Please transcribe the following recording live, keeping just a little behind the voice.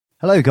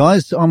Hello,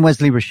 guys. I'm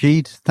Wesley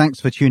Rashid. Thanks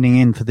for tuning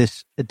in for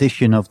this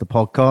edition of the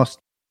podcast.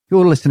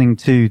 You're listening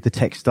to the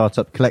Tech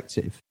Startup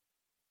Collective.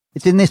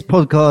 It's in this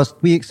podcast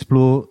we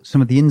explore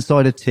some of the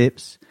insider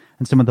tips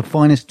and some of the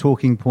finest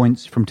talking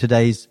points from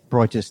today's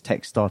brightest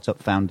tech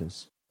startup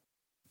founders.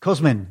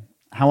 Cosmin,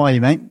 how are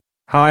you, mate?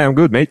 Hi, I'm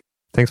good, mate.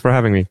 Thanks for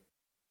having me.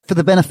 For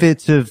the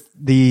benefit of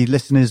the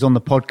listeners on the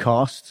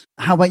podcast,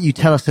 how about you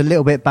tell us a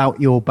little bit about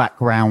your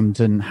background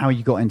and how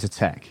you got into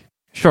tech?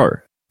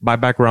 Sure. By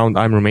background,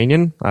 I'm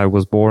Romanian. I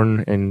was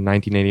born in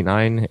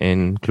 1989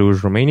 in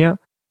Cluj, Romania.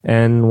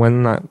 And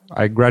when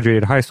I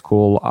graduated high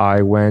school,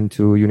 I went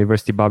to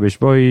University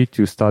Babeș-Bolyai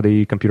to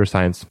study computer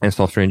science and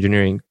software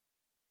engineering.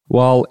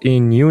 While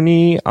in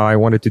uni, I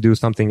wanted to do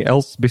something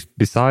else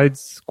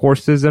besides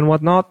courses and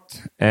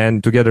whatnot.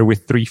 And together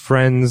with 3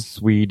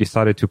 friends, we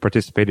decided to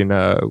participate in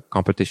a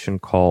competition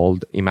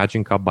called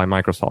Imagine Cup by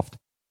Microsoft.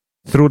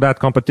 Through that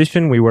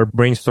competition, we were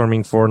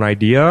brainstorming for an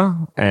idea,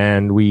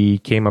 and we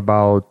came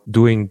about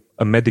doing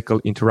a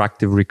medical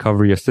interactive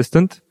recovery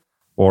assistant,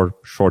 or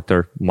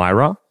shorter,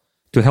 MIRA,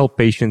 to help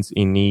patients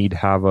in need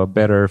have a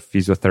better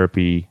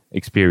physiotherapy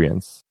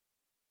experience.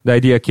 The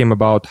idea came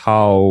about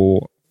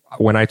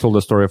when I told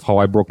the story of how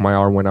I broke my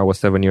arm when I was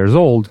 7 years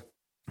old,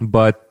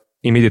 but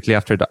immediately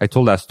after I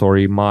told that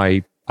story,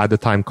 my, at the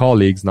time,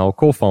 colleagues, now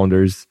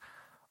co-founders,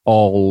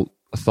 all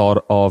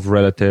thought of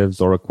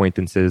relatives or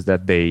acquaintances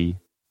that they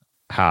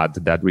had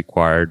that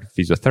required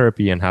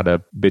physiotherapy and had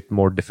a bit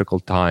more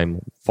difficult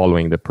time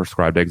following the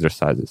prescribed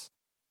exercises.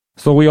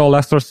 So we all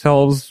asked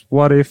ourselves,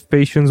 what if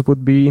patients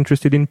would be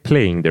interested in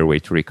playing their way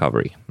to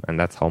recovery? And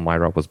that's how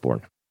MIRA was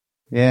born.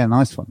 Yeah,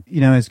 nice one.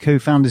 You know, as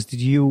co-founders, did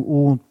you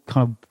all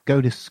kind of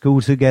go to school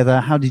together?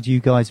 How did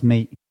you guys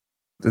meet?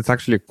 It's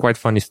actually a quite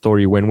funny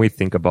story when we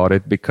think about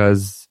it,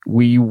 because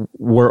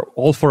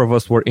all 4 of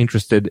us were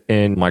interested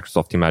in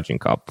Microsoft Imagine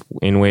Cup,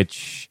 in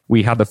which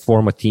we had to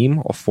form a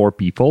team of 4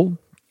 people.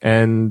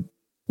 And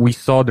we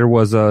saw there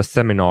was a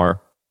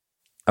seminar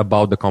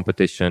about the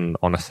competition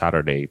on a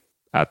Saturday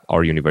at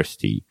our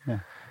university. Yeah.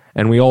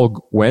 And we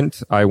all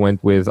went. I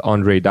went with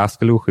Andrei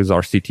Dascălu, who's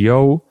our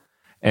CTO,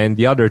 and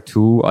the other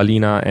 2,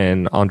 Alina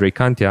and Andrei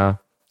Cantia,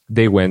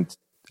 they went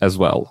as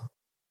well.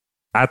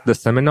 At the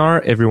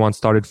seminar, everyone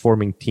started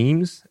forming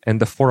teams, and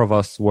the 4 of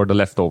us were the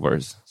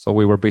leftovers. So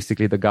we were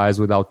basically the guys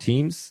without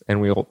teams, and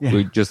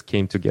we just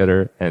came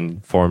together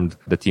and formed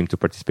the team to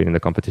participate in the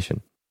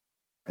competition.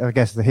 I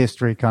guess the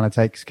history kind of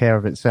takes care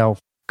of itself.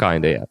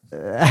 Kinda,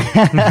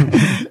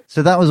 yeah.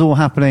 So that was all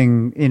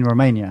happening in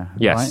Romania,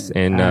 yes,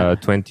 right? In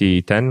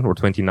 2010 or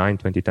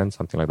 2010,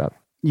 something like that.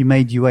 You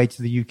made your way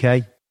to the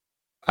UK?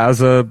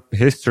 As a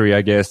history,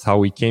 I guess, how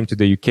we came to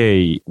the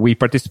UK, we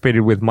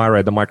participated with MIRA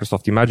at the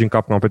Microsoft Imagine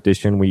Cup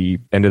competition. We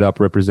ended up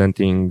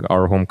representing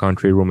our home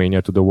country,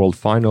 Romania, to the World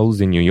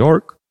Finals in New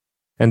York.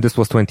 And this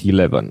was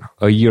 2011.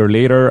 A year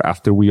later,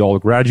 after we all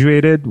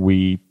graduated,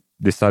 we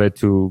decided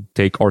to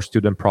take our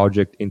student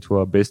project into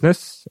a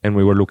business, and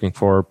we were looking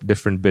for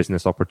different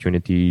business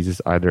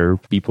opportunities, either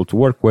people to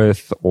work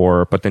with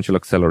or potential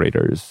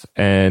accelerators.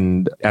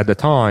 And at the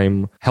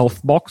time,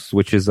 Healthbox,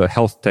 which is a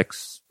health tech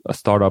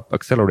startup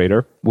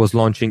accelerator, was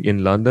launching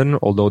in London,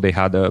 although they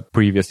had a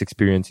previous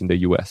experience in the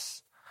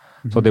US.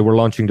 Mm-hmm. So they were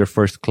launching their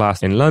first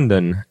class in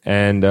London,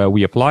 and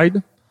we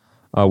applied.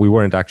 We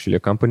weren't actually a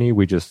company.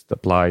 We just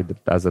applied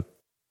as a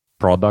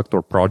product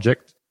or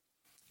project.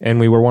 And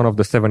we were one of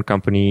the 7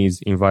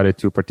 companies invited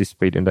to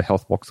participate in the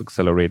Healthbox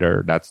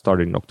Accelerator that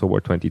started in October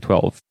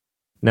 2012.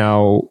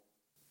 Now,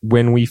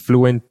 when we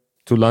flew into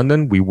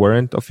London, we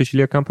weren't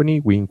officially a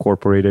company. We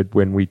incorporated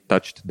when we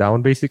touched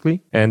down,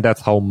 basically. And that's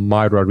how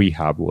MIRA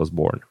Rehab was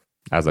born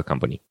as a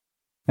company.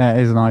 That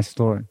is a nice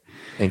story.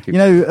 Thank you. You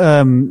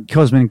know,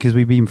 Cosmin, because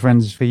we've been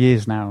friends for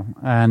years now,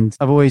 and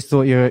I've always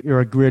thought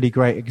you're a really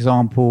great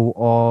example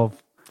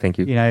of, thank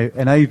you. You know,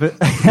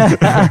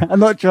 I'm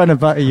not trying to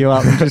butter you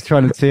up. I'm just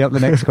trying to tee up the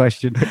next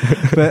question.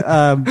 But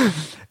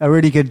a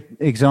really good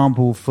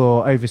example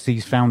for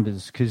overseas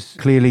founders, because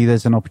clearly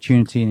there's an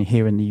opportunity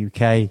here in the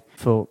UK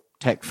for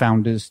tech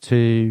founders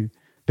to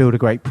build a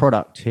great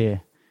product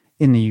here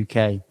in the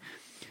UK.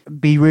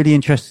 Be really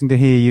interesting to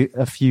hear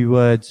a few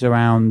words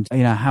around,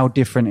 you know, how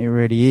different it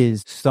really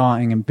is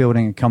starting and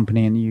building a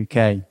company in the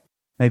UK.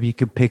 Maybe you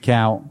could pick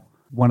out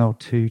 1 or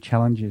 2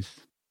 challenges.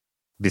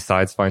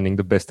 Besides finding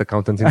the best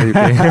accountants in the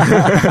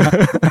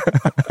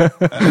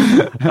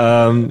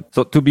UK.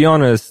 So to be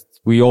honest,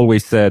 we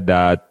always said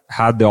that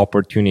had the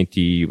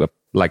opportunity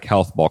like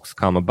Healthbox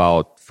come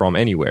about from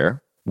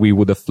anywhere, we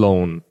would have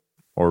flown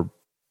or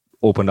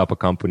opened up a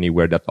company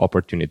where that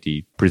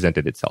opportunity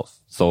presented itself.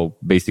 So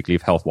basically,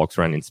 if Healthbox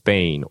ran in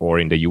Spain or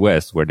in the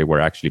US, where they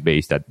were actually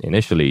based at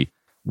initially,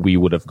 we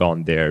would have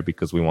gone there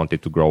because we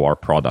wanted to grow our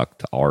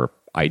product, our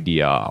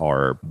idea,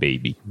 our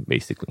baby,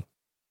 basically.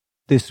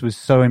 This was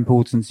so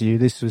important to you.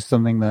 This was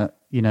something that,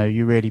 you know,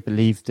 you really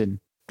believed in.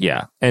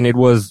 Yeah. And it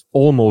was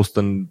almost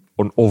an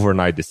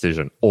overnight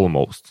decision,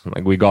 almost.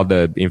 Like we got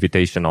the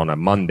invitation on a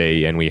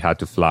Monday and we had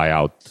to fly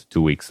out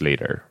 2 weeks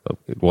later. So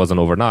it wasn't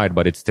overnight,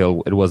 but it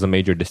was a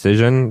major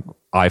decision.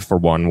 I, for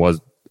one, was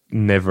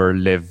never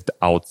lived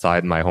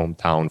outside my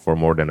hometown for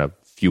more than a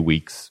few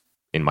weeks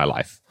in my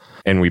life.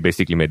 And we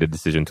basically made the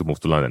decision to move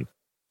to London.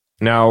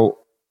 Now,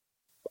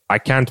 I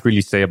can't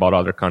really say about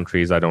other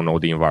countries. I don't know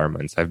the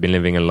environments. I've been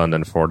living in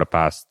London for the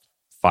past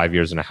 5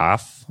 years and a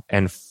half.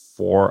 And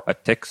for a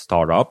tech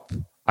startup,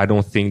 I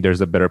don't think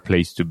there's a better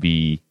place to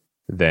be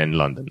than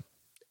London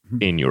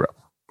in Europe.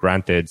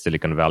 Granted,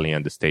 Silicon Valley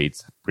and the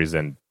States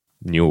present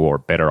new or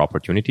better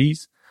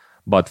opportunities.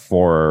 But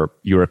for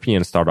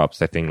European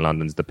startups, I think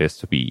London's the place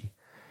to be.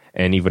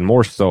 And even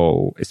more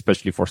so,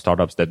 especially for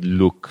startups that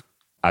look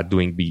at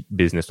doing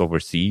business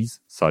overseas,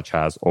 such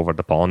as over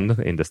the pond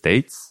in the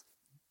States,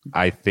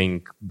 I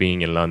think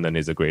being in London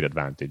is a great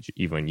advantage.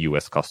 Even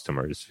US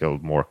customers feel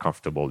more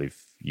comfortable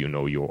if you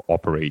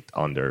operate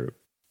under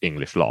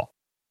English law.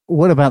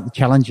 What about the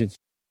challenges?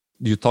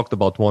 You talked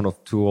about one or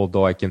two,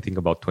 although I can think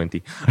about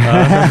 20.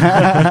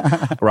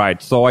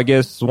 Right. So I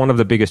guess one of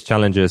the biggest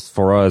challenges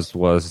for us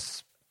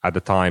was at the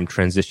time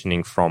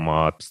transitioning from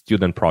a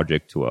student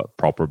project to a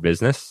proper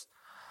business.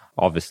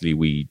 Obviously,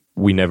 we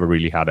never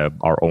really had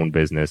our own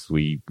business.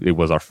 It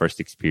was our first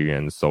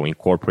experience. So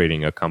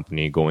incorporating a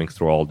company, going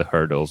through all the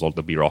hurdles, all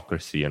the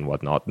bureaucracy and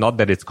whatnot. Not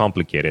that it's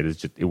complicated. It's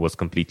just, it was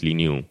completely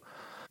new.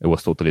 It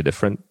was totally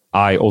different.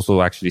 I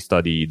also actually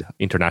studied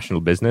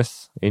international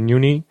business in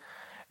uni.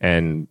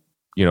 And,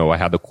 I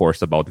had a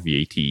course about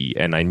VAT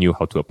and I knew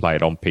how to apply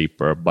it on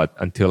paper. But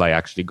until I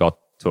actually got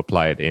to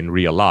apply it in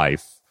real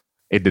life,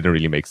 it didn't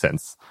really make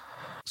sense.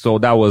 So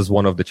that was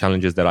one of the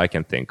challenges that I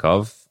can think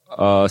of.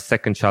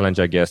 Second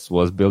challenge, I guess,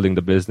 was building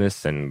the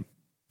business. And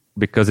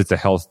because it's a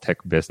health tech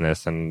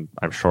business, and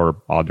I'm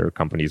sure other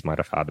companies might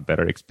have had a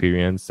better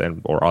experience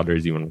or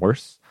others even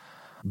worse.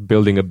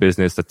 Building a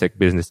business, a tech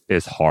business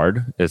is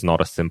hard. It's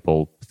not a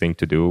simple thing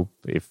to do.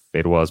 If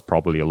it was,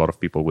 probably a lot of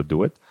people would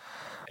do it.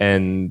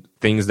 And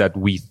things that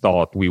we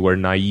thought, we were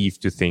naive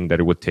to think that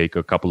it would take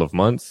a couple of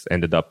months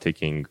ended up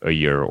taking a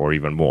year or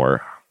even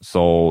more.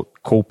 So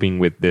coping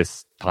with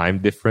this time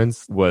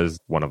difference was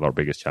one of our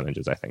biggest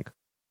challenges, I think.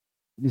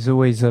 It's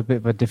always a bit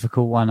of a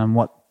difficult one on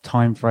what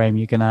time frame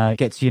you're going to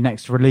get to your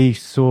next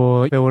release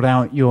or build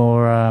out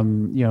your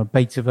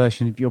beta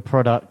version of your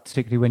product,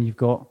 particularly when you've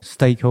got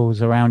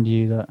stakeholders around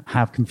you that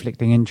have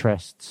conflicting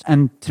interests.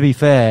 And to be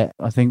fair,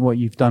 I think what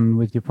you've done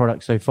with your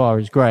product so far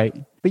is great.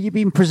 But you've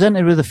been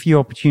presented with a few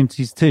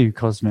opportunities too,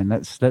 Cosmin.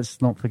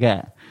 Let's not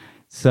forget.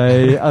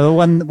 So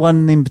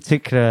one in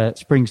particular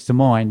springs to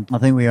mind. I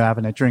think we were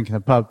having a drink in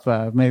a pub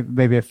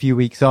maybe a few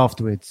weeks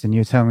afterwards, and you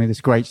were telling me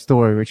this great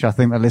story, which I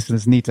think the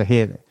listeners need to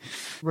hear.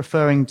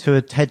 Referring to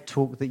a TED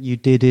talk that you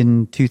did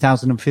in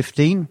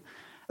 2015.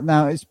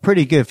 Now, it's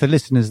pretty good for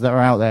listeners that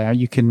are out there.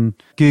 You can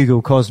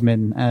Google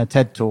Cosmin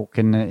TED talk,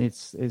 and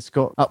it's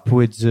got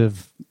upwards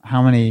of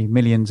how many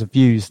millions of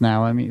views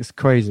now. I mean, it's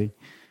crazy.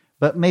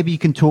 But maybe you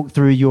can talk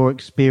through your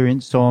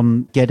experience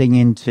on getting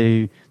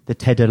into the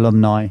TED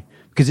alumni,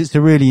 because it's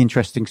a really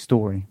interesting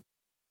story.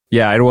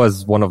 Yeah, it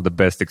was one of the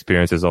best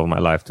experiences of my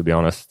life, to be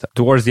honest.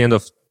 Towards the end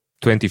of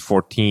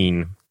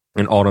 2014,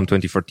 in autumn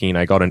 2014,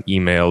 I got an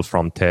email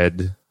from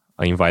TED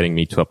inviting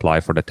me to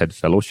apply for the TED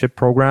Fellowship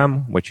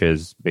program, which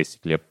is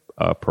basically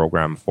a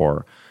program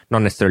for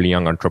not necessarily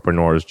young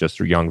entrepreneurs, just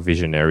young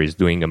visionaries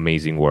doing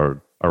amazing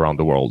work around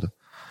the world.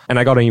 And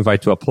I got an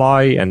invite to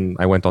apply, and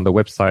I went on the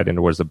website, and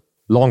there was a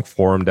long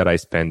form that I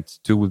spent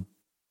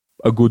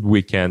a good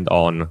weekend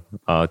on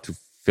to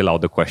fill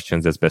out the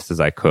questions as best as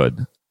I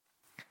could.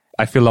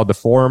 I filled out the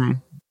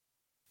form,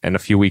 and a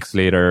few weeks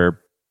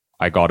later,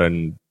 I got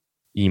an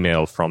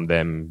email from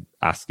them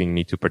asking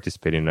me to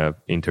participate in an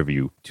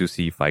interview to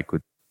see if I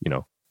could,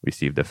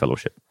 receive the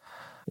fellowship.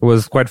 It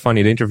was quite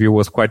funny. The interview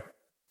was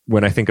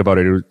when I think about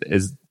it,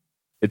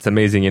 it's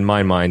amazing in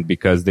my mind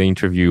because the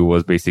interview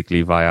was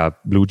basically via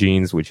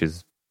BlueJeans, which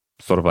is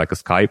sort of like a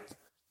Skype.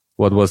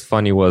 What was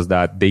funny was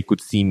that they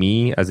could see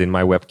me, as in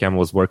my webcam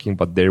was working,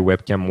 but their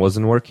webcam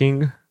wasn't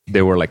working.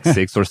 There were like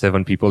 6 or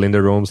 7 people in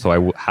the room, so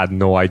I had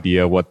no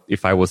idea what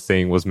if I was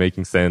saying was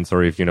making sense,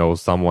 or if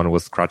someone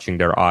was scratching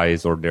their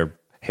eyes or their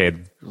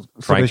head,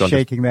 trying to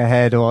shaking their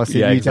head, or so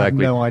you'd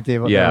exactly. have no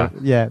idea what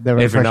their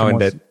every now and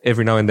was.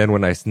 Every now and then,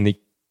 when I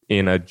sneak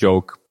in a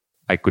joke,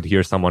 I could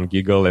hear someone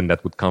giggle, and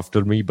that would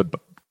comfort me. But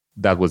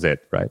that was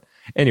it, right?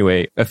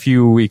 Anyway, a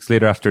few weeks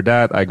later after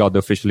that, I got the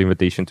official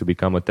invitation to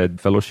become a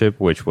TED Fellowship,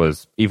 which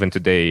was, even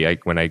today,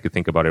 when I could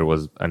think about it,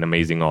 was an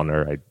amazing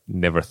honor. I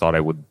never thought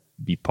I would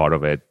be part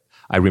of it.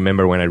 I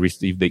remember when I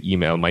received the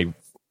email, my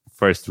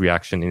first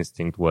reaction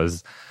instinct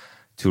was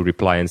to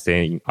reply and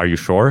saying, "Are you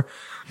sure?"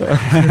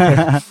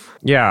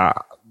 Yeah.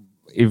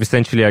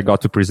 Essentially, I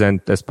got to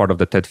present as part of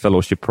the TED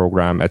Fellowship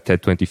program at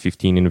TED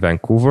 2015 in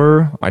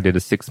Vancouver. I did a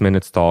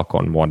 6-minute talk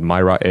on what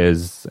Myra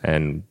is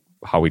and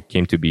how it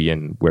came to be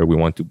and where we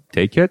want to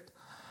take it.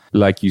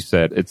 Like you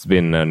said, it's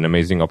been an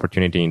amazing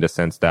opportunity in the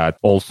sense that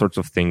all sorts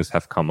of things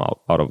have come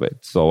out of it.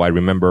 So I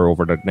remember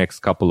over the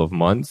next couple of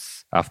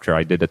months after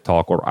I did the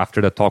talk, or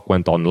after the talk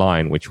went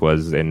online, which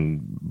was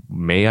in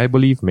May, I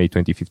believe, May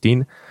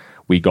 2015,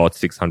 we got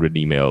 600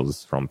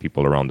 emails from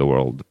people around the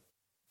world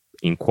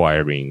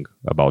inquiring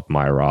about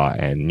Myra,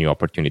 and new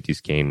opportunities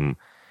came.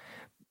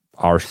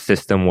 Our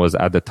system was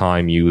at the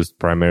time used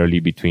primarily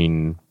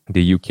between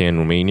the UK and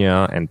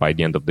Romania. And by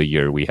the end of the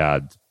year, we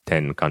had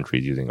 10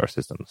 countries using our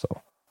system. So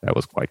that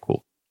was quite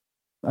cool.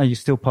 Are you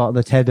still part of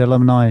the TED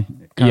alumni?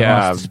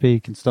 Asked to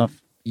speak and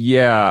stuff?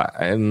 Yeah,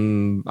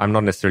 and I'm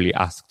not necessarily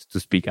asked to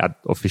speak at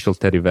official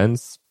TED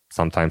events,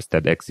 sometimes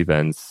TEDx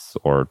events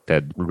or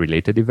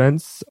TED-related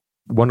events.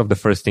 One of the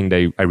first things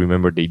I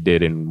remember they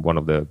did in one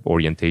of the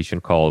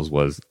orientation calls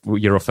was,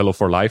 you're a fellow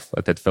for life,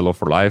 a TED fellow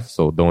for life,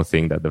 so don't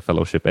think that the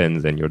fellowship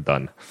ends and you're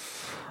done.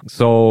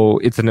 So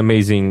it's an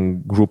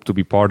amazing group to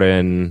be part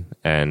in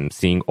and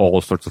seeing all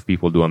sorts of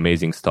people do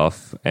amazing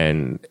stuff.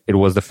 And it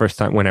was the first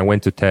time when I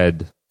went to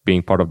TED,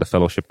 being part of the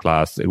fellowship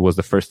class, it was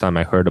the first time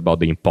I heard about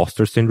the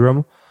imposter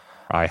syndrome.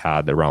 I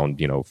had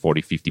around,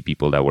 40, 50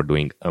 people that were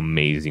doing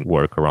amazing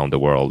work around the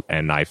world.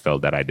 And I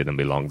felt that I didn't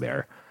belong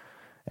there.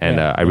 And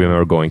I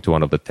remember going to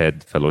one of the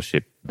TED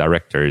fellowship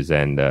directors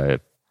and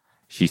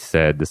she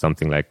said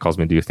something like,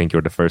 Cosmin, do you think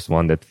you're the first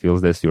one that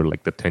feels this? You're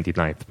like the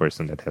 29th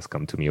person that has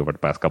come to me over the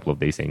past couple of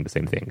days saying the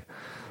same thing.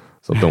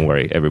 So don't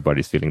worry,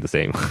 everybody's feeling the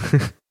same.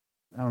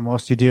 And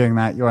whilst you're doing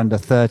that, you're under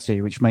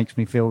 30, which makes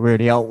me feel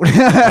really old.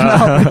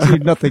 I've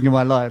achieved nothing in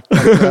my life.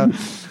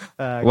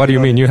 But, what do you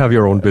mean? You have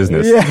your own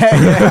business.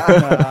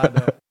 I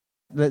know.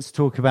 Let's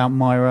talk about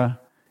Myra,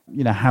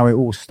 how it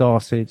all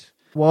started.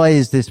 Why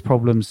is this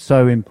problem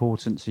so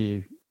important to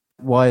you?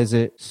 Why is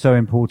it so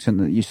important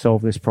that you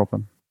solve this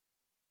problem?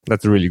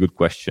 That's a really good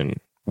question.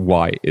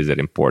 Why is it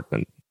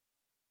important?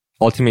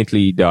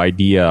 Ultimately, the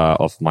idea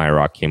of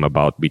Myra came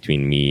about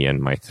between me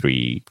and my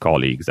 3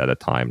 colleagues at the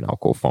time, now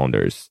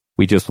co-founders.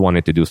 We just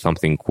wanted to do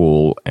something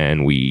cool,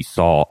 and we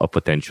saw a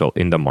potential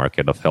in the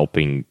market of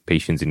helping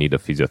patients in need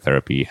of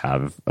physiotherapy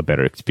have a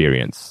better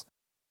experience.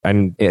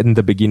 And in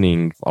the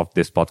beginning of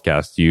this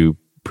podcast, you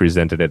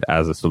presented it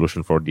as a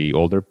solution for the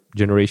older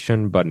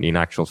generation, but in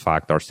actual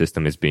fact, our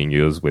system is being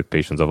used with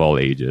patients of all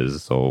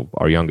ages. So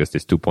our youngest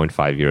is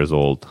 2.5 years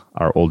old.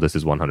 Our oldest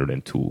is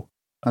 102.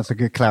 That's a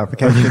good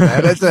clarification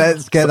there.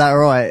 Let's get that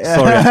right.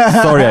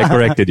 Sorry, I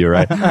corrected you,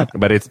 right?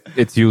 But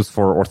it's used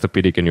for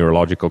orthopedic and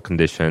neurological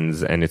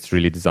conditions, and it's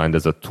really designed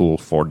as a tool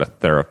for the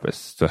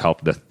therapists to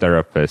help the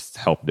therapists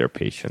help their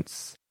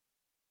patients.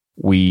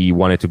 We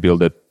wanted to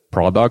build a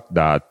product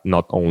that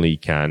not only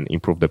can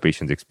improve the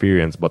patient's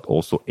experience, but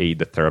also aid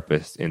the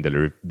therapist in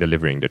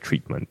delivering the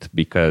treatment.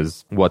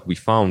 Because what we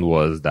found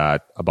was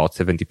that about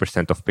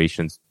 70% of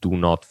patients do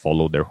not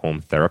follow their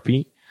home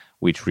therapy,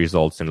 which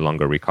results in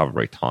longer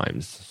recovery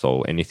times.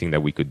 So anything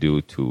that we could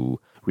do to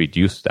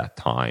reduce that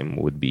time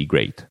would be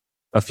great.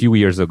 A few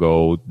years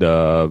ago,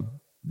 the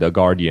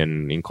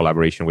Guardian, in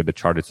collaboration with the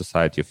Chartered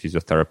Society of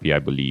Physiotherapy, I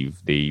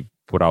believe, they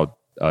put out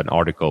an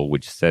article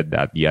which said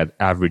that the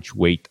average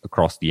wait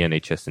across the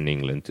NHS in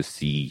England to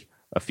see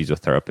a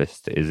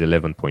physiotherapist is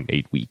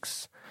 11.8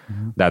 weeks.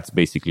 Mm-hmm. That's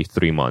basically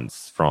 3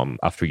 months from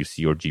after you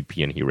see your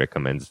GP and he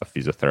recommends a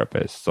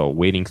physiotherapist. So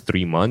waiting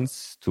 3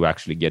 months to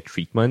actually get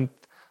treatment,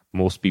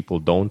 most people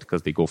don't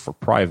because they go for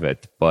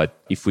private.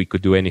 But if we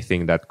could do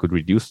anything that could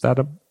reduce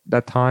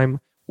that time,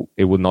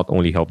 it would not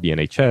only help the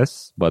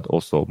NHS, but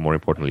also, more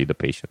importantly, the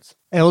patients.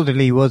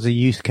 Elderly was a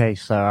use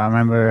case, though. I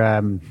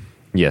remember...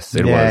 Yes,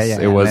 it was. Yeah.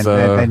 It was.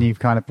 Then you've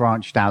kind of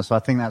branched out, so I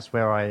think that's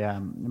where I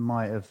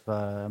might have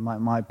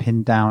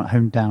honed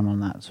down on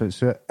that. So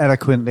it's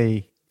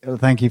eloquently.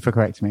 Thank you for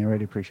correcting me. I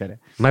really appreciate it.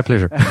 My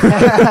pleasure.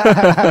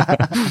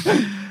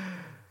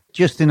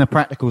 Just in a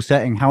practical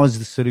setting, how is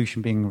the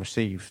solution being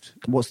received?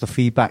 What's the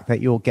feedback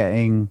that you're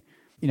getting?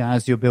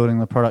 As you're building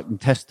the product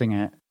and testing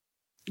it.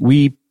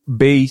 We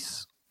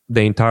base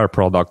the entire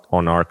product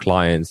on our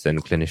clients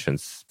and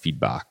clinicians'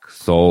 feedback.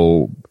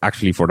 So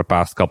actually for the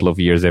past couple of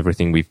years,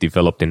 everything we've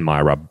developed in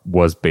Myra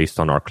was based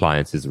on our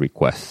clients'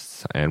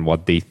 requests and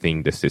what they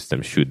think the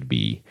system should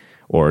be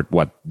or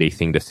what they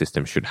think the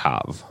system should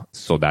have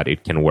so that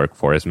it can work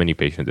for as many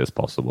patients as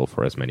possible,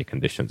 for as many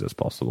conditions as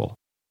possible.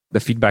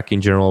 The feedback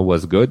in general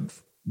was good.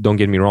 Don't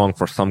get me wrong,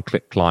 for some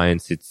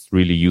clients, it's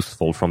really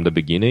useful from the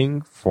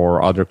beginning.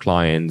 For other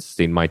clients,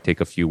 it might take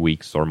a few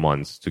weeks or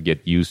months to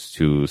get used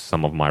to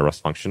some of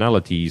Myra's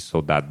functionalities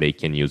so that they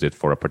can use it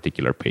for a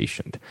particular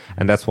patient.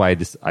 And that's why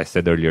I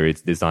said earlier,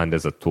 it's designed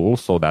as a tool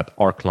so that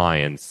our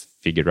clients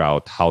figure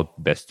out how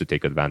best to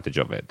take advantage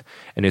of it.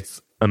 And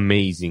it's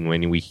amazing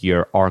when we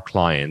hear our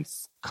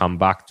clients come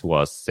back to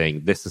us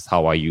saying, this is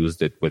how I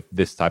used it with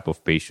this type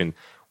of patient,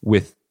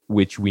 with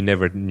which we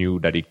never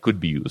knew that it could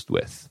be used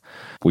with.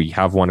 We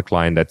have one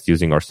client that's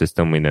using our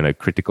system in a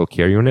critical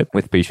care unit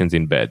with patients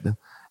in bed.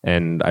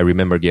 And I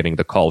remember getting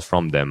the call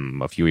from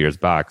them a few years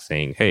back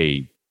saying,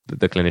 hey,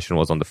 the clinician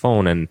was on the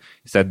phone and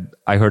he said,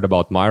 I heard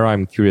about Myra.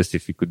 I'm curious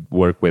if you could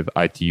work with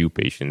ITU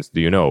patients.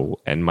 Do you know?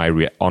 And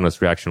my honest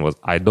reaction was,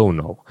 I don't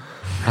know.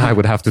 I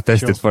would have to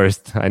test it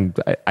first. And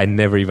I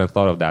never even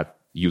thought of that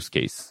use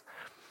case.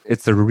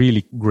 It's a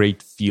really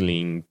great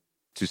feeling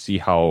to see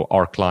how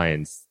our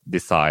clients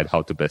decide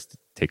how to best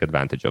take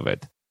advantage of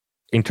it.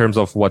 In terms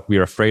of what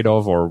we're afraid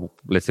of, or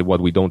let's say what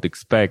we don't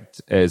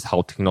expect, is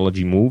how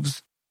technology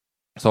moves.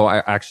 So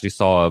I actually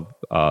saw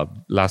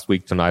Last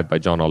Week Tonight by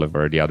John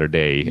Oliver the other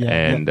day,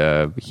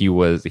 he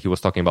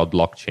was talking about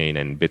blockchain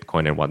and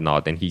Bitcoin and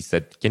whatnot, and he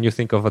said, "Can you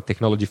think of a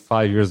technology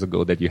 5 years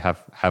ago that you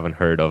haven't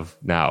heard of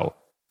now?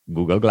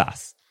 Google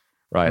Glass."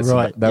 Right.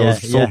 So that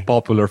was so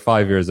popular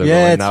 5 years ago.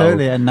 Yeah, and now,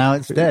 totally. And now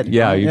it's dead.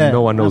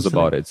 No one knows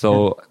about it.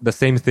 So the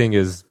same thing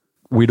is,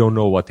 we don't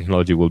know what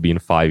technology will be in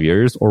 5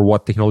 years or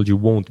what technology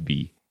won't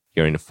be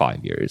here in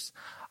 5 years.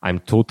 I'm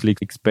totally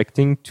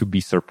expecting to be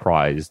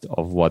surprised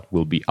of what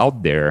will be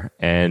out there,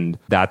 and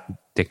that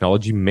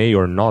technology may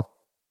or not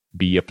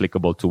be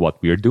applicable to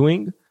what we're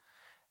doing.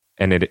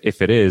 And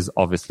if it is,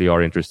 obviously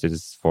our interest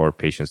is for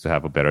patients to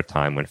have a better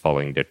time when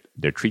following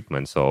their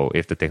treatment. So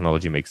if the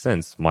technology makes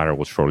sense, MAIRA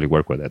will surely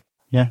work with it.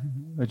 Yeah,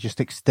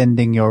 just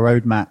extending your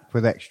roadmap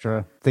with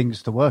extra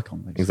things to work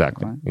on.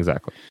 Exactly.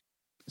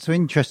 So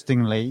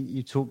interestingly,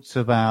 you talked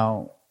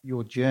about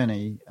your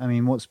journey. I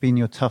mean, what's been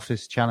your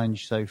toughest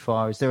challenge so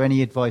far? Is there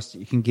any advice that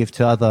you can give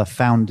to other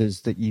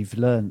founders that you've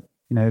learned,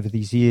 over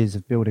these years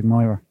of building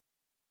MAIRA?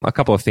 A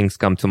couple of things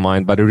come to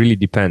mind, but it really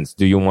depends.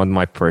 Do you want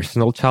my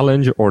personal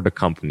challenge or the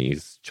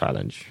company's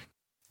challenge?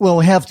 Well,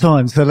 we have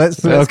time, so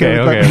let's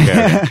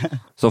Okay.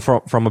 So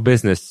from a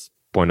business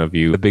point of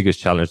view, the biggest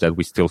challenge that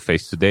we still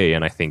face today,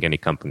 and I think any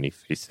company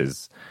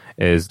faces,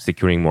 is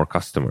securing more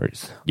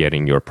customers,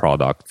 getting your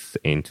products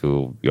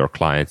into your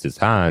clients'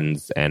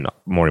 hands, and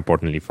more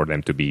importantly, for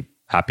them to be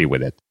happy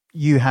with it.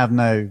 You have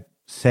no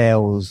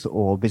sales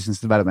or business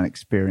development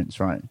experience,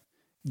 right?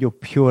 You're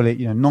purely,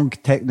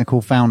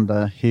 non-technical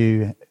founder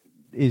who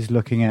is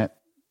looking at,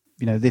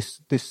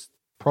 this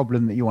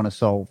problem that you want to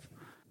solve.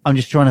 I'm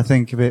just trying to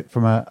think of it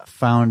from a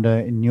founder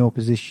in your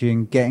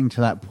position, getting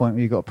to that point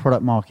where you've got a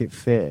product market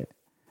fit.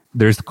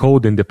 There's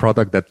code in the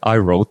product that I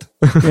wrote.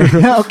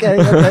 Okay.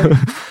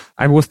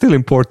 I was still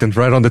important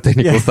right on the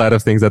technical side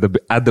of things at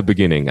the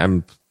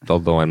beginning.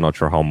 Although I'm not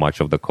sure how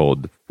much of the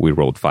code we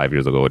wrote 5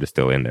 years ago is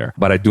still in there.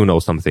 But I do know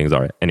some things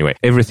are. Anyway,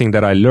 everything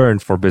that I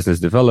learned for business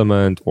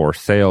development or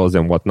sales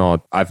and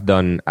whatnot, I've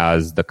done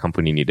as the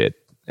company needed.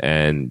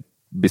 And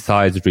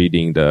besides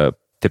reading the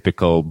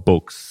typical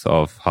books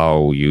of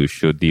how you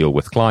should deal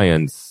with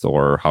clients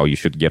or how you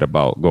should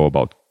go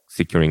about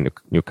securing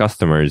new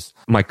customers,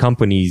 my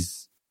company's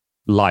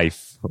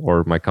life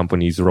or my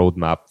company's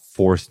roadmap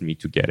forced me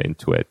to get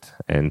into it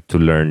and to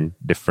learn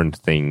different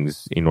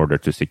things in order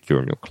to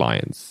secure new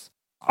clients.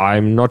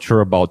 I'm not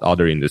sure about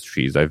other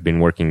industries. I've been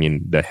working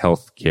in the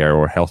healthcare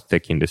or health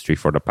tech industry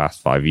for the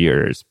past 5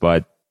 years,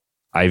 but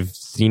I've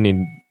seen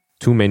in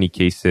too many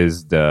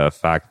cases the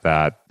fact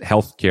that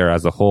healthcare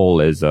as a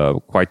whole is a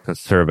quite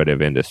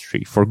conservative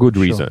industry for good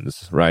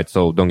reasons, right?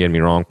 So don't get me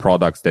wrong,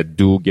 products that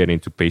do get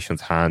into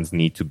patients' hands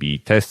need to be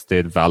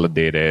tested,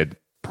 validated,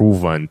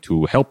 proven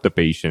to help the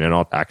patient and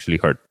not actually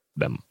hurt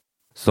them.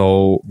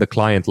 So the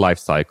client life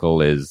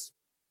cycle is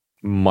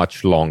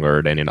much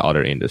longer than in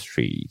other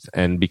industries.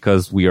 And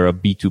because we are a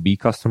B2B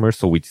customer,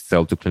 so we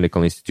sell to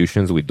clinical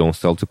institutions, we don't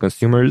sell to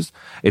consumers,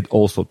 it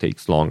also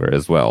takes longer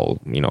as well,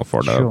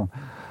 for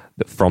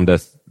from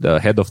the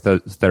head of the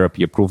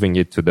therapy approving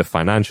it to the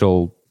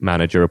financial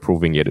manager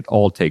approving it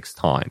all takes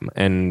time.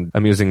 And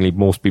amusingly,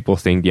 most people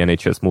think the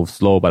NHS moves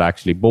slow, but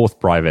actually both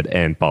private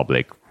and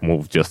public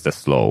move just as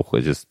slow.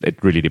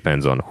 It really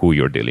depends on who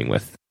you're dealing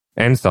with.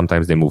 And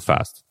sometimes they move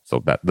fast.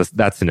 So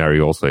that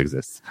scenario also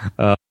exists.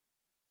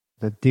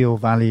 The deal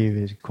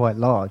value is quite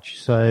large.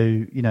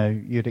 So,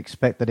 you'd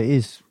expect that it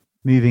is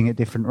moving at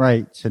different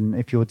rates. And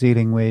if you're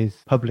dealing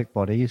with public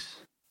bodies,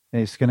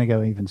 it's going to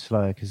go even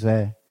slower because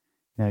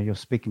you're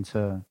speaking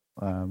to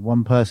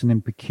one person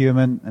in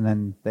procurement and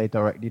then they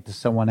direct you to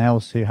someone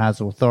else who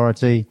has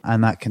authority,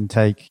 and that can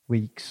take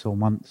weeks or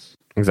months.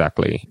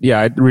 Exactly.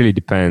 Yeah, it really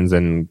depends.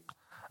 And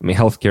I mean,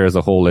 healthcare as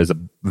a whole is a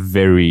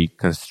very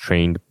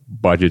constrained,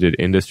 budgeted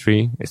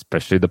industry,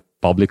 especially the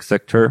public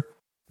sector.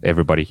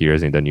 Everybody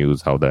hears in the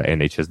news how the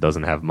NHS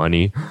doesn't have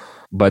money,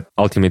 but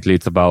ultimately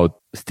it's about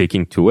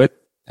sticking to it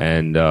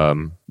and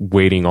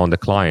waiting on the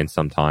client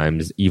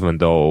sometimes, even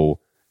though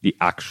the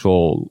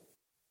actual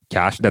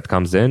cash that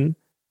comes in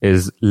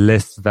is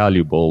less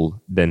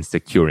valuable than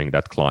securing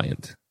that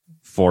client.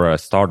 For a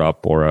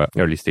startup or an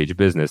early stage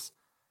business,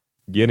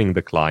 getting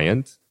the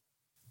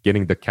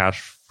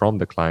cash from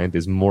the client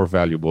is more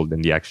valuable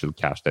than the actual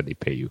cash that they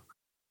pay you.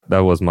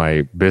 That was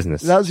my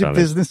business. That was your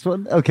business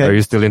one? Okay. Are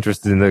you still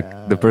interested in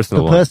the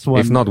personal one? First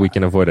one? If not, we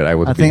can avoid it.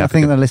 I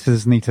think the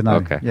listeners need to know.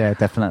 Okay. Yeah,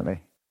 definitely.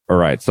 All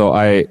right. So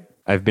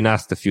I've been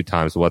asked a few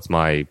times what's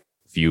my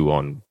view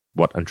on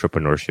what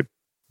entrepreneurship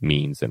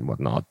means and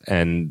whatnot.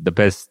 And the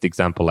best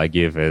example I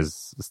give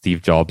is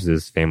Steve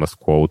Jobs' famous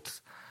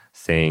quote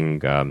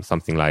saying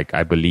something like,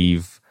 "I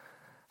believe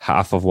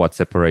half of what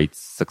separates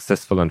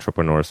successful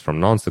entrepreneurs from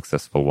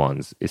non-successful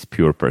ones is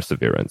pure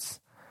perseverance."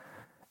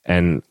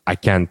 And I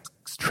can't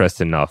stress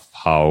enough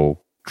how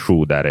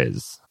true that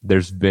is.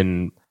 There's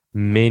been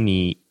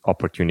many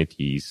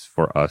opportunities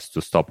for us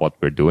to stop what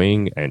we're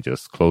doing and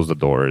just close the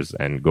doors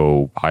and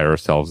go hire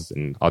ourselves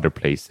in other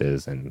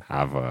places and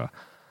have a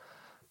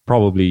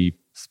probably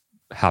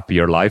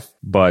happier life.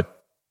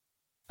 But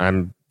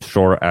I'm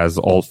sure, as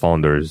all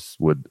founders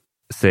would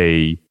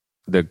say,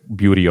 the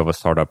beauty of a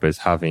startup is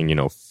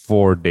having,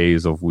 4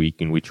 days of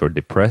week in which you're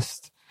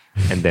depressed.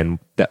 And then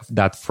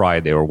that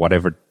Friday or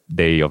whatever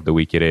day of the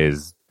week it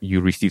is, you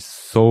receive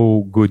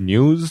so good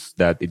news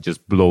that it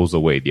just blows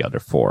away the other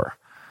 4.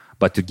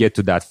 But to get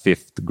to that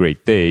 5th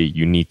great day,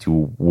 you need to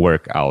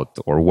work out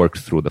or work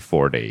through the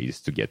 4 days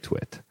to get to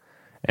it.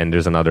 And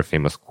there's another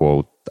famous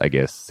quote, I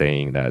guess,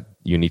 saying that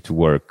you need to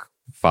work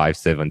 5,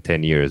 7,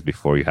 10 years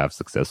before you have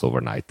success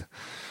overnight.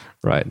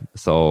 Right.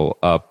 So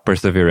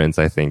perseverance,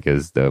 I think,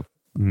 is the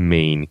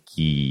main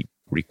key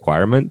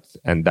requirement.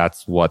 And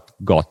that's what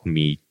got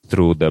me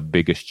through the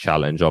biggest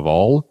challenge of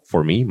all.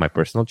 For me, my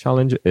personal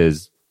challenge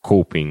is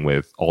coping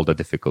with all the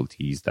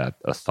difficulties that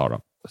a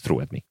startup threw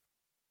at me.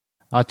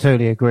 I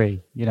totally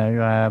agree.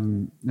 Now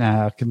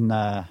I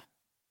can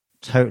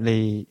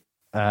totally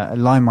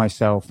align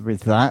myself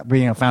with that,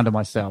 being a founder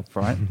myself,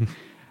 right?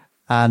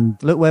 And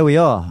look where we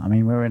are. I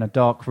mean, we're in a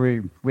dark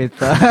room with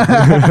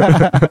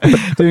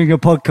doing a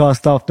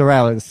podcast after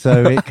hours.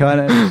 So it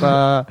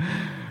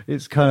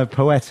it's kind of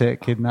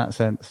poetic in that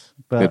sense.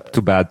 But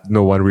too bad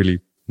no one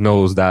really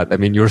knows that. I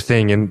mean, you're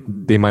saying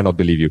and they might not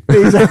believe you.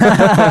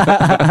 Exactly.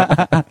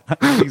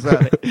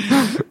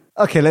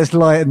 Okay, let's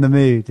lighten the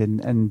mood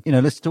and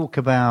let's talk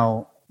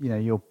about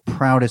your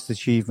proudest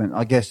achievement.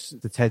 I guess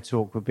the TED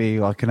Talk would be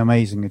like an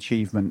amazing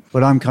achievement.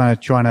 What I'm kind of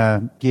trying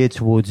to gear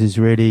towards is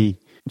really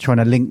trying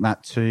to link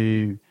that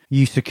to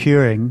you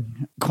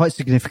securing quite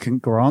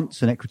significant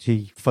grants and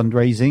equity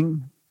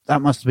fundraising.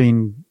 That must have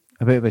been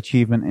a bit of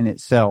achievement in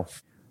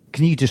itself.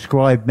 Can you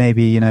describe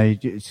maybe,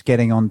 just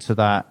getting onto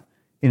that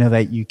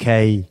Innovate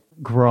UK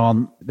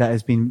grant that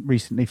has been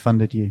recently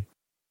funded you?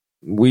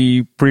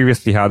 We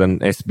previously had an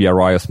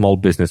SBRI, a small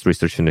business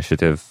research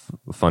initiative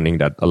funding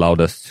that allowed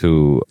us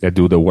to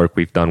do the work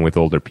we've done with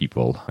older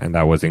people. And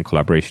that was in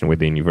collaboration with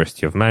the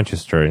University of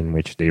Manchester, in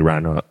which they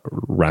ran a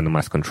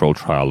randomized control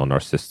trial on our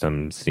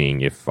system,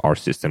 seeing if our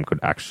system could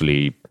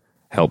actually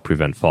help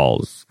prevent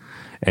falls.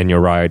 And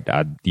you're right,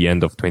 at the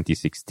end of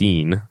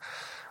 2016,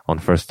 on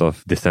 1st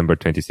of December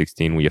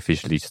 2016, we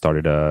officially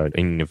started an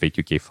Innovate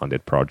UK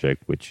funded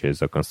project, which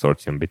is a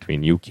consortium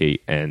between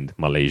UK and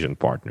Malaysian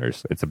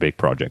partners. It's a big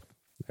project.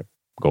 It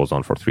goes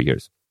on for 3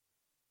 years.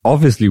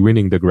 Obviously,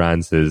 winning the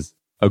grants is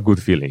a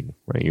good feeling,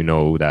 right? You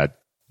know that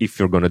if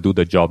you're going to do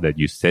the job that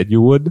you said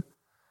you would,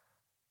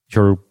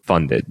 you're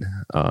funded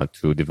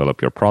to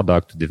develop your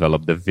product, to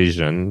develop the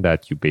vision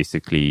that you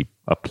basically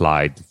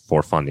applied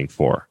for funding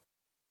for.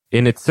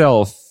 In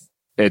itself,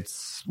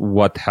 it's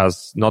what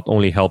has not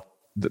only helped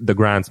the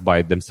grants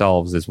by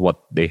themselves is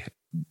what they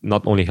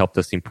not only helped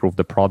us improve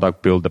the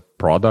product, build the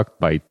product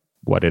by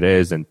what it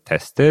is and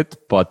test it,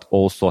 but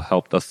also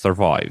helped us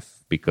survive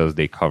because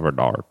they covered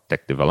our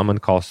tech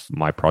development costs,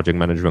 my project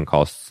management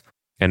costs,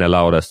 and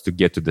allowed us to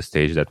get to the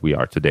stage that we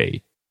are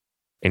today.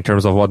 In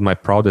terms of what my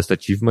proudest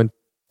achievement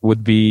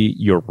would be,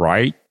 you're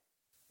right.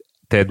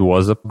 TED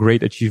was a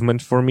great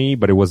achievement for me,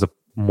 but it was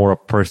more a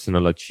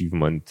personal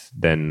achievement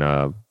than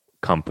a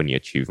company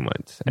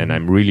achievement. Mm-hmm. And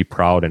I'm really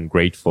proud and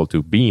grateful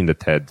to be in the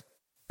TED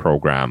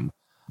program.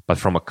 But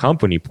from a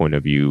company point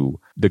of view,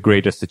 the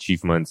greatest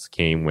achievements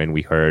came when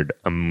we heard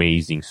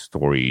amazing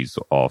stories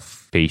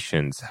of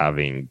patients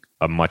having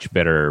a much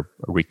better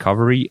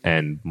recovery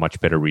and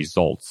much better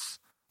results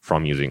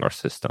from using our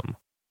system.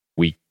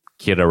 We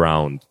kid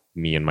around,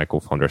 me and my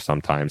co-founder,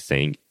 sometimes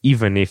saying,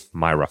 even if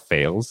Myra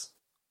fails,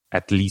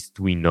 at least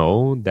we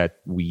know that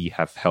we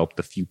have helped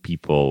a few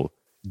people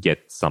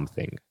get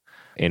something.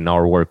 In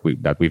our work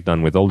that we've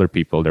done with older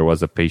people, there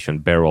was a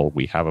patient, Beryl.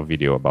 We have a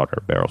video about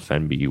her, Beryl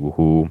Fenby,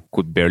 who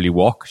could barely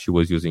walk. She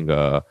was using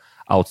a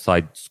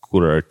outside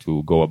scooter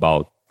to go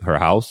about her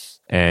house.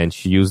 And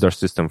she used our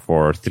system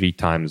for 3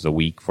 times a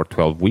week for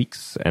 12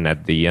 weeks. And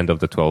at the end of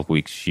the 12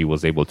 weeks, she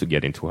was able to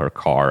get into her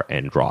car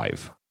and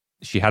drive.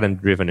 She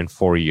hadn't driven in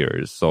 4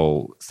 years.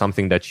 So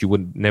something that she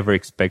would never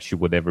expect she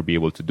would ever be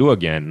able to do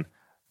again,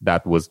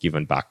 that was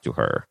given back to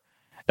her.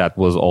 That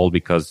was all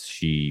because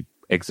she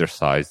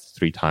exercised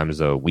 3 times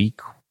a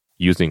week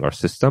using our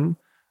system.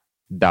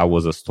 That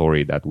was a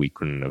story that we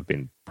couldn't have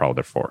been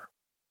prouder for.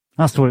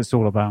 That's what it's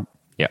all about.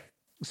 Yeah.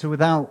 So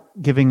without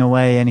giving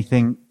away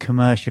anything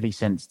commercially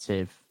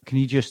sensitive, can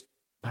you just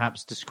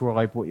perhaps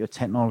describe what your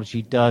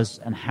technology does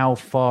and how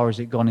far has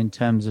it gone in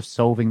terms of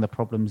solving the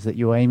problems that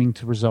you're aiming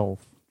to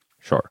resolve?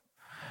 Sure.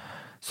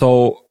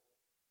 So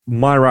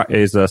Myra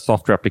is a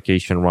software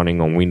application running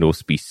on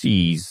Windows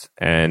PCs,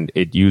 and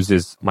it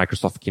uses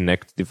Microsoft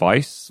Kinect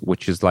device,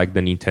 which is like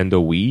the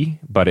Nintendo Wii,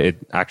 but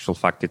in actual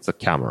fact, it's a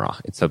camera.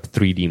 It's a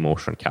 3D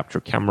motion capture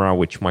camera,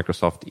 which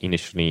Microsoft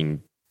initially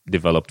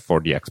developed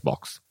for the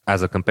Xbox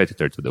as a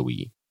competitor to the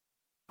Wii.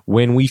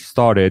 When we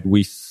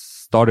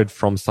started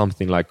from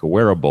something like a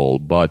wearable,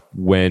 but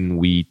when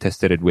we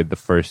tested it with the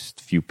first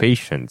few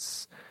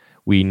patients,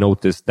 we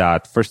noticed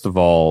that, first of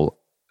all,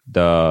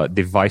 the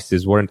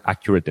devices weren't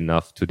accurate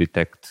enough to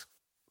detect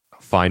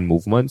fine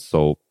movements.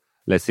 So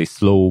let's say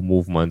slow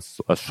movements,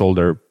 a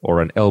shoulder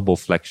or an elbow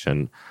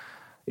flexion.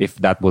 If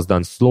that was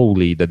done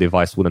slowly, the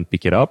device wouldn't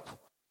pick it up.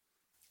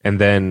 And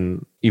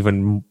then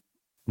even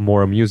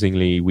more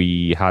amusingly,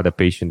 we had a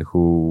patient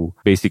who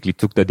basically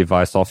took the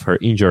device off her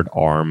injured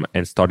arm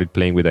and started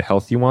playing with a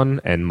healthy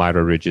one, and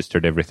Myra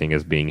registered everything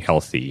as being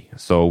healthy.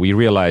 So we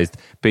realized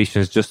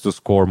patients, just to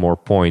score more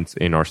points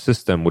in our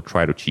system, would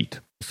try to cheat.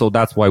 So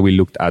that's why we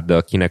looked at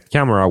the Kinect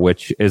camera,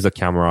 which is a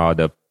camera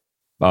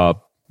the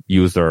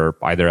user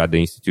either at the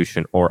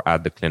institution or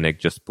at the clinic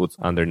just puts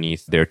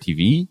underneath their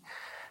TV,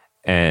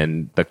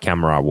 and the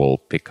camera will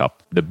pick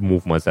up the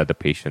movements that the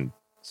patients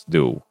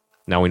do.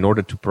 Now, in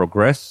order to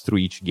progress through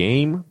each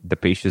game, the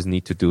patients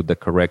need to do the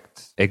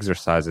correct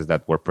exercises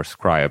that were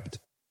prescribed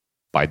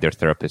by their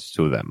therapist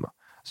to them.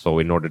 So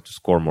in order to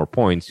score more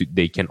points,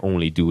 they can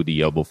only do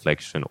the elbow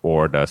flexion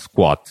or the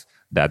squat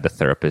that the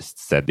therapist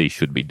said they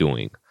should be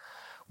doing,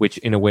 which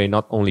in a way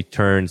not only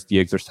turns the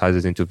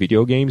exercises into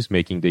video games,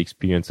 making the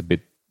experience a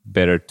bit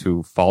better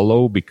to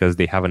follow because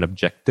they have an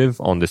objective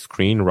on the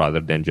screen rather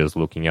than just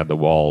looking at the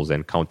walls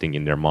and counting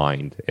in their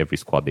mind every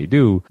squat they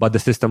do. But the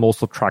system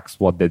also tracks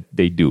what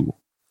they do.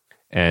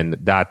 And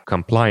that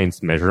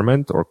compliance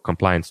measurement or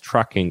compliance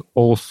tracking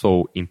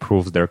also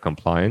improves their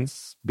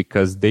compliance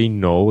because they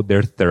know,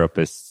 their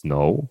therapists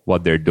know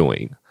what they're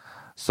doing.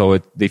 So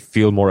they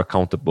feel more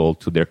accountable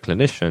to their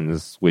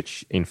clinicians,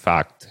 which in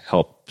fact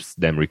helps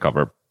them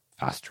recover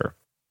faster.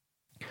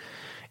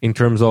 In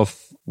terms of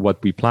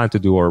what we plan to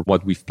do or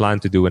what we've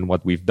planned to do and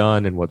what we've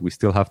done and what we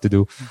still have to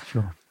do.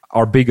 Sure.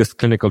 Our biggest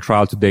clinical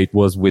trial to date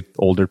was with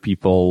older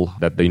people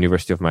that the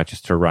University of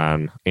Manchester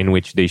ran, in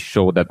which they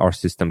showed that our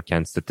system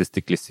can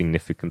statistically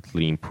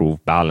significantly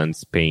improve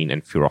balance, pain,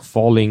 and fear of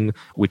falling,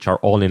 which are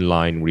all in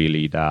line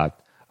really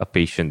that a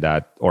patient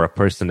that or a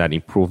person that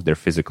improved their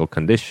physical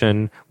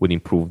condition would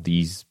improve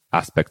these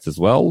aspects as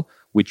well,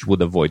 which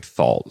would avoid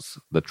falls.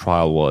 The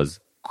trial was,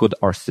 could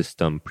our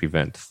system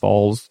prevent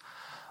falls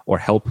or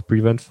help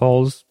prevent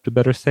falls, to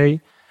better say?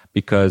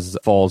 Because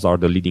falls are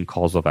the leading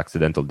cause of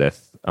accidental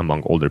death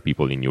among older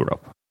people in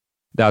Europe.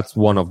 That's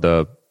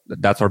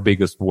our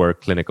biggest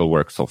clinical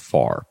work so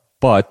far.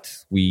 But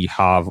we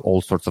have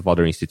all sorts of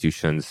other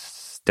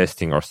institutions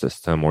testing our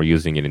system or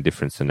using it in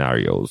different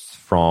scenarios,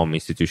 from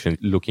institutions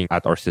looking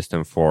at our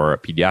system for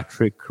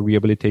pediatric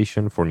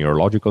rehabilitation for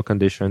neurological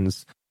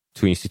conditions,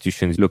 to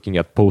institutions looking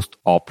at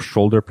post-op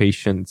shoulder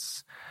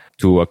patients,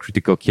 to a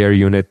critical care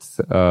unit,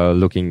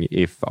 looking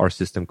if our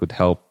system could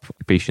help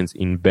patients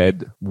in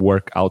bed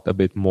work out a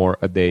bit more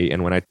a day.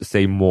 And when I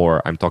say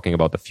more, I'm talking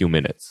about a few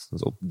minutes.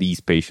 So these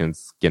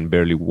patients can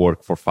barely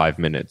work for 5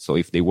 minutes. So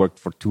if they worked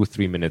for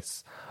 2-3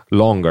 minutes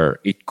longer,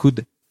 it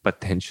could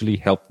potentially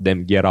help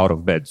them get out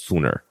of bed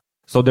sooner.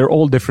 So they're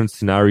all different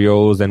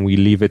scenarios, and we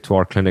leave it to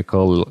our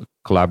clinical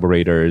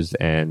collaborators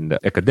and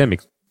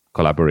academic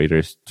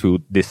collaborators to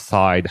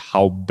decide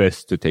how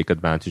best to take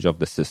advantage of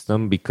the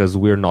system, because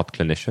we're not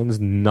clinicians.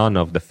 None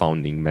of the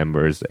founding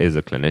members is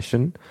a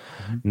clinician.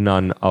 Mm-hmm.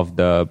 None of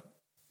the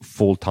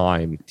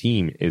full-time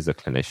team is a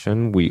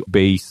clinician. We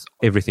base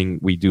everything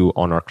we do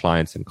on our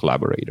clients and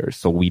collaborators.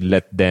 So we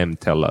let them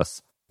tell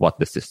us what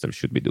the system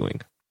should be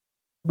doing.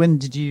 When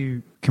did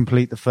you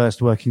complete the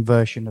first working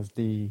version of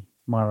the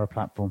Myra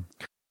platform?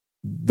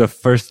 The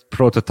first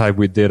prototype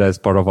we did as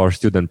part of our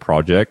student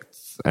project,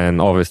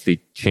 and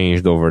obviously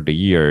changed over the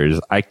years.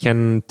 I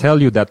can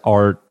tell you that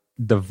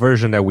the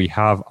version that we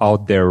have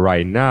out there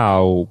right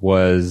now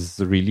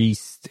was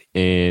released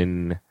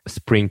in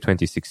spring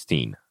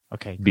 2016.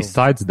 Okay. Cool.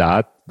 Besides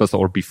that,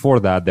 or before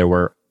that, there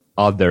were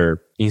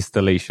other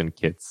installation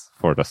kits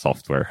for the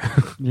software.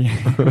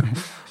 Yeah.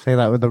 Say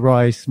that with a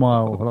wry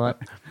smile, right?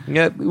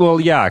 Yeah, well,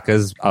 yeah,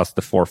 because us,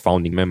 the 4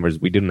 founding members,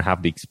 we didn't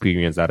have the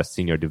experience that a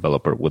senior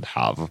developer would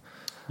have.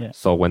 Yeah.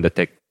 So when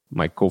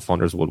my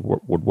co-founders would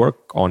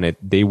work on it,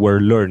 they were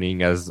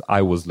learning as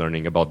I was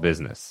learning about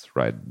business,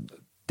 right?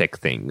 Tech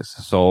things.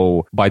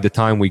 So by the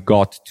time we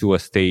got to a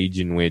stage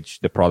in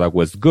which the product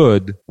was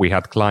good, we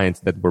had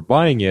clients that were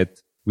buying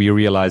it. We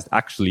realized,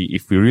 actually,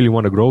 if we really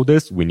want to grow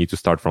this, we need to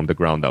start from the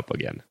ground up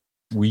again.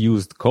 We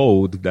used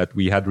code that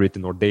we had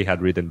written or they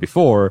had written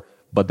before,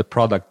 but the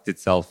product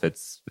itself,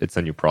 it's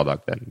a new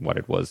product than what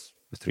it was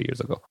 3 years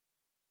ago.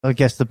 I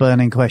guess the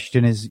burning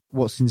question is,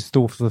 what's in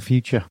store for the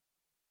future?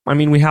 I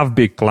mean, we have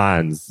big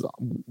plans.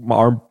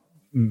 Our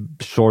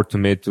short to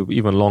mid to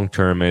even long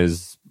term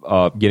is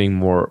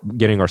getting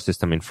our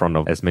system in front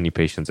of as many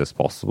patients as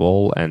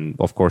possible, and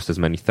of course as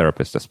many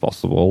therapists as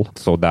possible,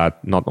 so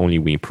that not only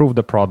we improve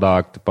the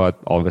product, but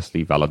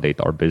obviously validate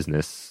our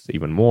business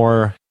even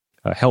more,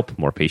 help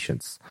more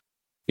patients.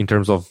 In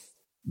terms of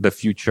the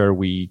future,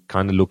 we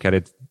kind of look at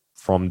it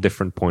from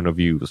different point of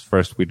views.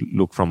 First, we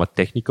look from a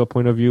technical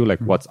point of view, like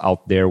what's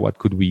out there, what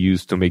could we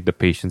use to make the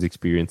patient's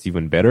experience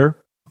even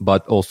better,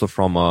 but also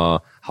from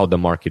how the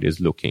market is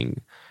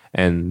looking.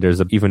 And there's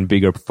an even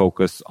bigger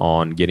focus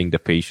on getting the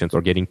patients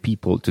or getting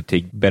people to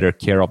take better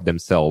care of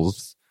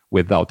themselves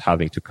without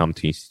having to come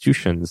to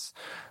institutions.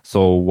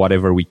 So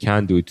whatever we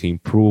can do to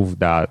improve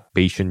that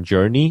patient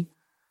journey,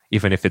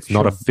 even if it's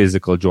not a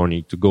physical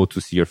journey to go to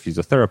see your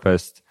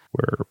physiotherapist,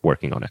 we're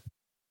working on it.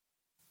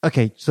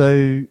 Okay,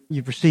 so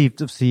you've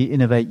received obviously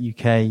Innovate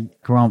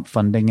UK grant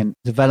funding and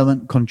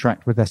development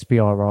contract with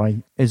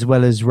SBRI, as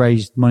well as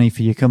raised money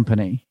for your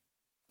company.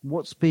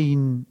 What's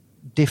been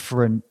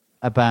different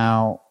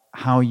about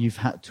how you've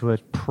had to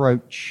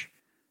approach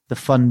the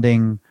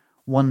funding,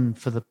 one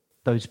for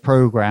those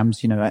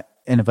programs, at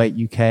Innovate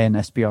UK and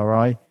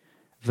SBRI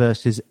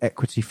versus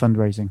equity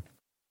fundraising?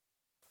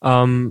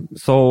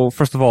 So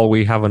first of all,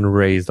 we haven't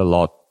raised a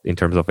lot in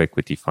terms of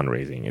equity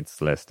fundraising.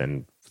 It's less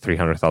than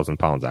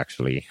 £300,000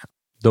 actually.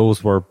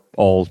 Those were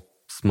all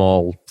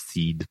small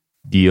seed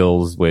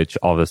deals, which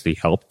obviously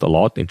helped a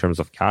lot in terms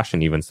of cash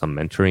and even some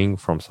mentoring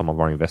from some of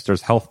our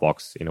investors.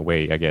 Healthbox, in a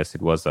way, I guess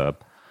it was a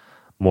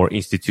more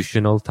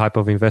institutional type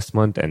of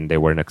investment and they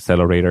were an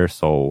accelerator.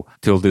 So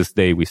till this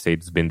day, we say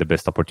it's been the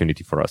best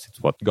opportunity for us.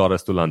 It's what got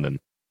us to London.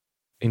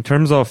 In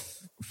terms of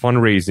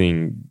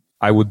fundraising,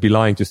 I would be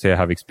lying to say I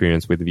have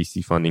experience with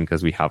VC funding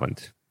because we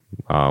haven't.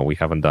 We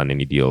haven't done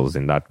any deals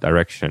in that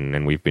direction,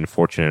 and we've been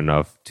fortunate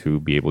enough to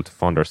be able to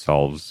fund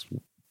ourselves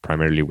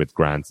primarily with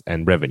grants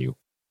and revenue.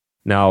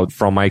 Now,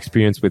 from my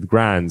experience with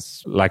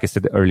grants, like I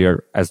said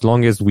earlier, as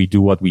long as we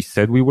do what we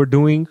said we were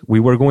going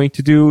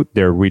to do,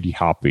 they're really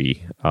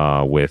happy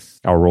with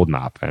our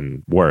roadmap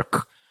and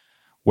work.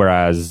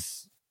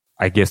 Whereas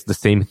I guess the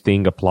same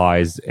thing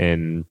applies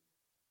in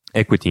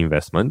equity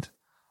investment.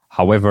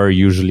 However,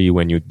 usually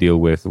when you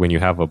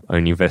have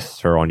an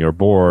investor on your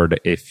board,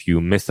 if you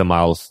miss a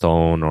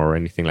milestone or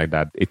anything like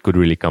that, it could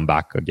really come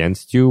back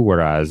against you.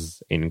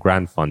 Whereas in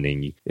grant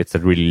funding, it's a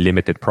really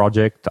limited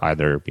project,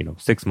 either,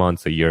 6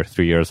 months, a year,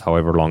 3 years,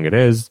 however long it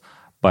is.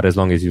 But as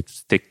long as you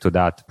stick to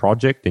that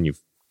project and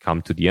you've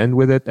come to the end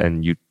with it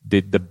and you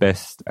did the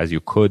best as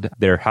you could,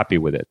 they're happy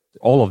with it.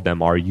 All of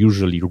them are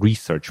usually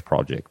research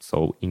projects.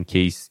 So in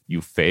case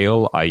you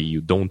fail, i.e.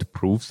 you don't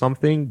prove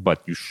something,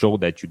 but you show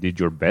that you did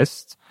your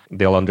best,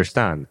 they'll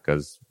understand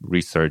because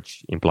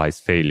research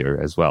implies failure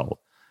as well.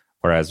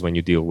 Whereas when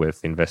you deal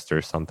with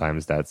investors,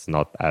 sometimes that's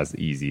not as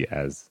easy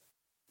as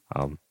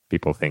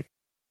people think.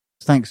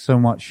 Thanks so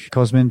much,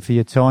 Cosmin, for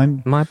your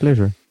time. My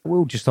pleasure.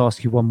 We'll just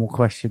ask you one more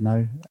question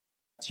though.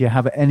 Do you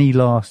have any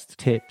last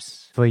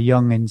tips for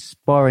young,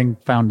 inspiring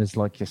founders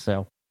like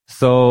yourself?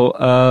 So,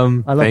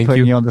 I love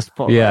putting you on the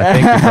spot. Yeah,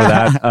 thank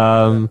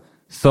you for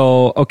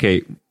that.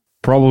 Okay,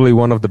 probably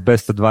one of the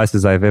best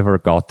advices I've ever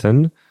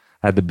gotten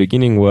at the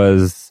beginning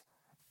was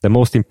the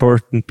most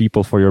important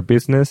people for your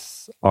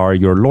business are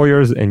your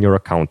lawyers and your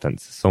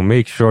accountants. So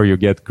make sure you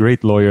get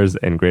great lawyers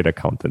and great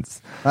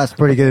accountants. That's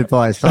pretty good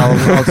advice.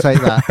 I'll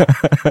take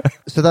that.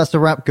 So that's the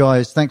wrap,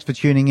 guys. Thanks for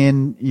tuning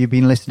in. You've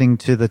been listening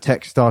to the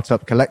Tech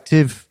Startup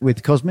Collective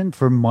with Cosmin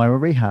from Myra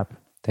Rehab.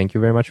 Thank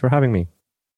you very much for having me.